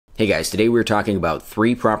Hey guys, today we're talking about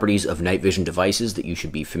 3 properties of night vision devices that you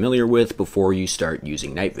should be familiar with before you start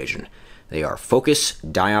using night vision. They are focus,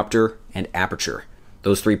 diopter, and aperture.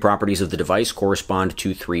 Those 3 properties of the device correspond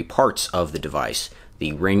to 3 parts of the device.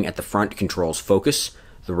 The ring at the front controls focus,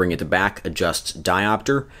 the ring at the back adjusts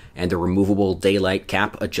diopter, and the removable daylight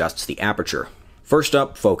cap adjusts the aperture. First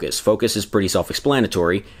up, focus. Focus is pretty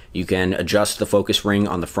self-explanatory. You can adjust the focus ring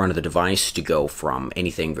on the front of the device to go from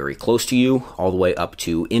anything very close to you all the way up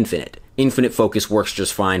to infinite. Infinite focus works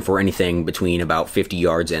just fine for anything between about 50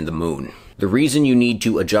 yards and the moon. The reason you need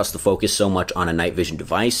to adjust the focus so much on a night vision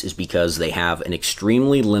device is because they have an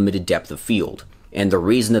extremely limited depth of field. And the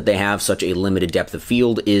reason that they have such a limited depth of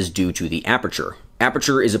field is due to the aperture.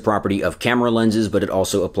 Aperture is a property of camera lenses, but it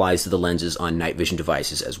also applies to the lenses on night vision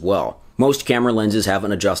devices as well. Most camera lenses have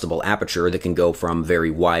an adjustable aperture that can go from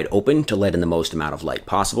very wide open to let in the most amount of light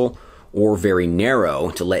possible, or very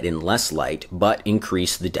narrow to let in less light, but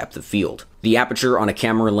increase the depth of field. The aperture on a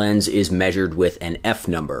camera lens is measured with an F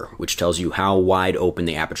number, which tells you how wide open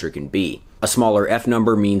the aperture can be. A smaller F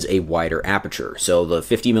number means a wider aperture, so the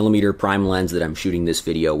 50mm prime lens that I'm shooting this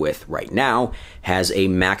video with right now has a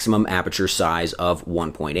maximum aperture size of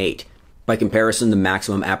 1.8. By comparison, the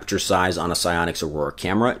maximum aperture size on a Psionics Aurora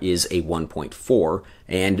camera is a 1.4,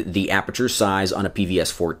 and the aperture size on a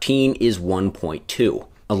PVS-14 is 1.2.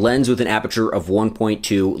 A lens with an aperture of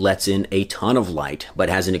 1.2 lets in a ton of light, but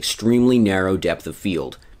has an extremely narrow depth of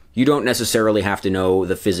field. You don't necessarily have to know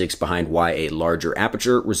the physics behind why a larger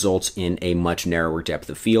aperture results in a much narrower depth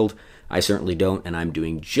of field. I certainly don't, and I'm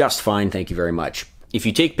doing just fine, thank you very much. If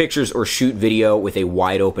you take pictures or shoot video with a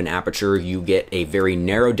wide open aperture, you get a very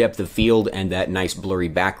narrow depth of field and that nice blurry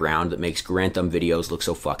background that makes Grantham videos look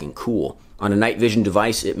so fucking cool. On a night vision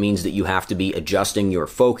device, it means that you have to be adjusting your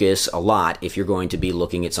focus a lot if you're going to be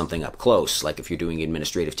looking at something up close, like if you're doing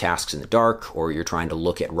administrative tasks in the dark, or you're trying to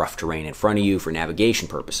look at rough terrain in front of you for navigation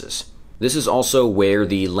purposes. This is also where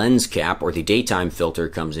the lens cap, or the daytime filter,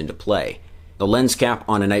 comes into play. The lens cap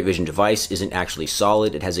on a night vision device isn't actually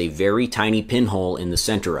solid, it has a very tiny pinhole in the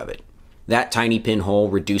center of it. That tiny pinhole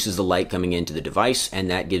reduces the light coming into the device, and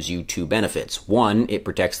that gives you 2 benefits. 1, it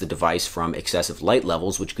protects the device from excessive light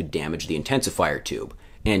levels, which could damage the intensifier tube.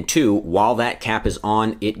 And 2, while that cap is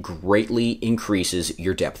on, it greatly increases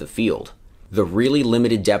your depth of field. The really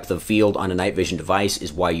limited depth of field on a night vision device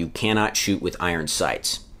is why you cannot shoot with iron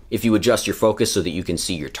sights. If you adjust your focus so that you can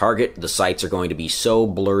see your target, the sights are going to be so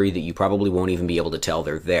blurry that you probably won't even be able to tell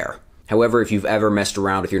they're there. However, if you've ever messed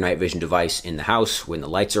around with your night vision device in the house when the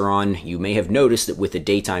lights are on, you may have noticed that with the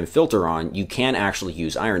daytime filter on, you can actually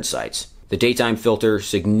use iron sights. The daytime filter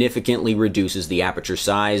significantly reduces the aperture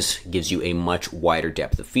size, gives you a much wider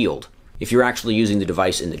depth of field. If you're actually using the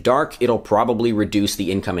device in the dark, it'll probably reduce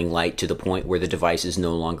the incoming light to the point where the device is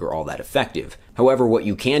no longer all that effective. However, what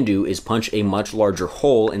you can do is punch a much larger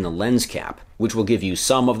hole in the lens cap, which will give you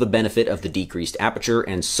some of the benefit of the decreased aperture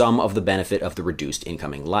and some of the benefit of the reduced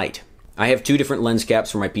incoming light. I have 2 different lens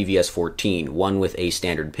caps for my PVS-14, one with a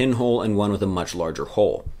standard pinhole and one with a much larger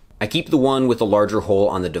hole. I keep the one with the larger hole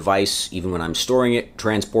on the device even when I'm storing it,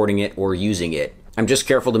 transporting it, or using it. I'm just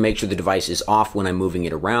careful to make sure the device is off when I'm moving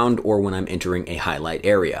it around or when I'm entering a highlight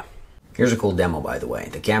area. Here's a cool demo, by the way.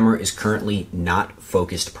 The camera is currently not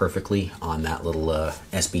focused perfectly on that little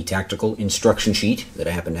SB Tactical instruction sheet that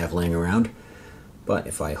I happen to have laying around. But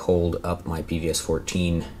if I hold up my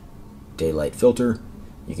PVS-14 daylight filter,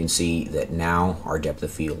 you can see that now our depth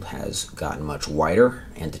of field has gotten much wider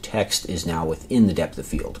and the text is now within the depth of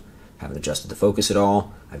field. I haven't adjusted the focus at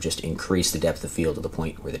all. I've just increased the depth of field to the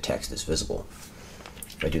point where the text is visible.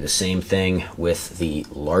 If I do the same thing with the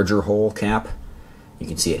larger hole cap, you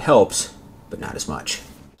can see it helps, but not as much.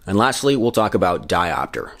 And lastly, we'll talk about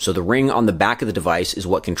diopter. So the ring on the back of the device is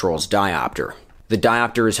what controls diopter. The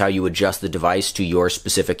diopter is how you adjust the device to your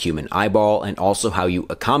specific human eyeball and also how you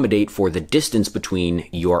accommodate for the distance between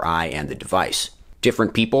your eye and the device.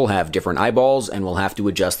 Different people have different eyeballs and will have to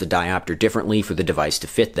adjust the diopter differently for the device to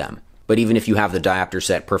fit them. But even if you have the diopter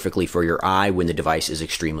set perfectly for your eye when the device is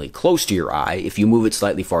extremely close to your eye, if you move it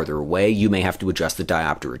slightly farther away, you may have to adjust the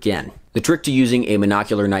diopter again. The trick to using a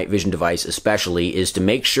monocular night vision device especially is to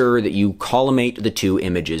make sure that you collimate the 2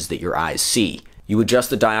 images that your eyes see. You adjust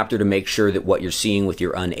the diopter to make sure that what you're seeing with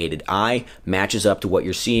your unaided eye matches up to what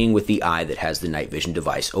you're seeing with the eye that has the night vision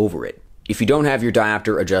device over it. If you don't have your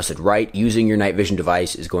diopter adjusted right, using your night vision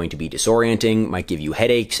device is going to be disorienting, might give you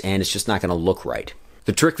headaches, and it's just not going to look right.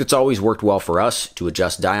 The trick that's always worked well for us to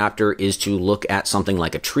adjust diopter is to look at something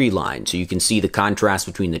like a tree line so you can see the contrast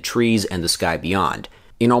between the trees and the sky beyond.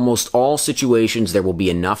 In almost all situations, there will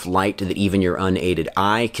be enough light that even your unaided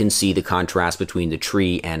eye can see the contrast between the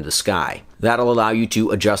tree and the sky. That'll allow you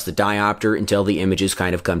to adjust the diopter until the images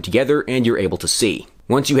kind of come together and you're able to see.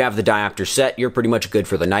 Once you have the diopter set, you're pretty much good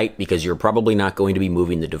for the night because you're probably not going to be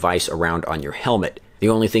moving the device around on your helmet. The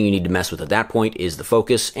only thing you need to mess with at that point is the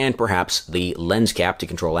focus and perhaps the lens cap to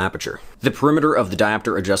control aperture. The perimeter of the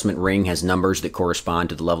diopter adjustment ring has numbers that correspond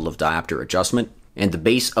to the level of diopter adjustment, and the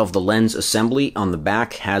base of the lens assembly on the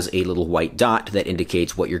back has a little white dot that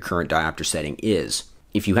indicates what your current diopter setting is.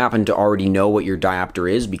 If you happen to already know what your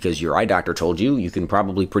diopter is because your eye doctor told you, you can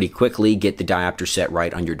probably pretty quickly get the diopter set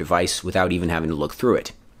right on your device without even having to look through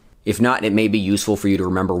it. If not, it may be useful for you to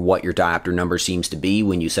remember what your diopter number seems to be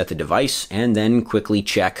when you set the device, and then quickly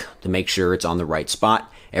check to make sure it's on the right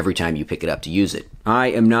spot every time you pick it up to use it. I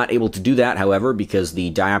am not able to do that, however, because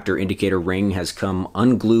the diopter indicator ring has come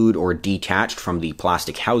unglued or detached from the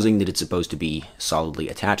plastic housing that it's supposed to be solidly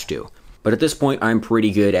attached to. But at this point, I'm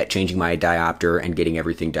pretty good at changing my diopter and getting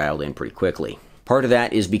everything dialed in pretty quickly. Part of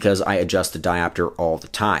that is because I adjust the diopter all the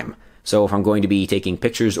time. So if I'm going to be taking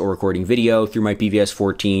pictures or recording video through my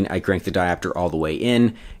PVS-14, I crank the diopter all the way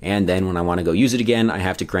in, and then when I want to go use it again, I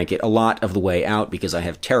have to crank it a lot of the way out because I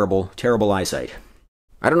have terrible, terrible eyesight.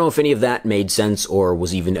 I don't know if any of that made sense or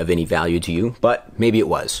was even of any value to you, but maybe it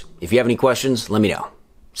was. If you have any questions, let me know.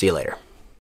 See you later.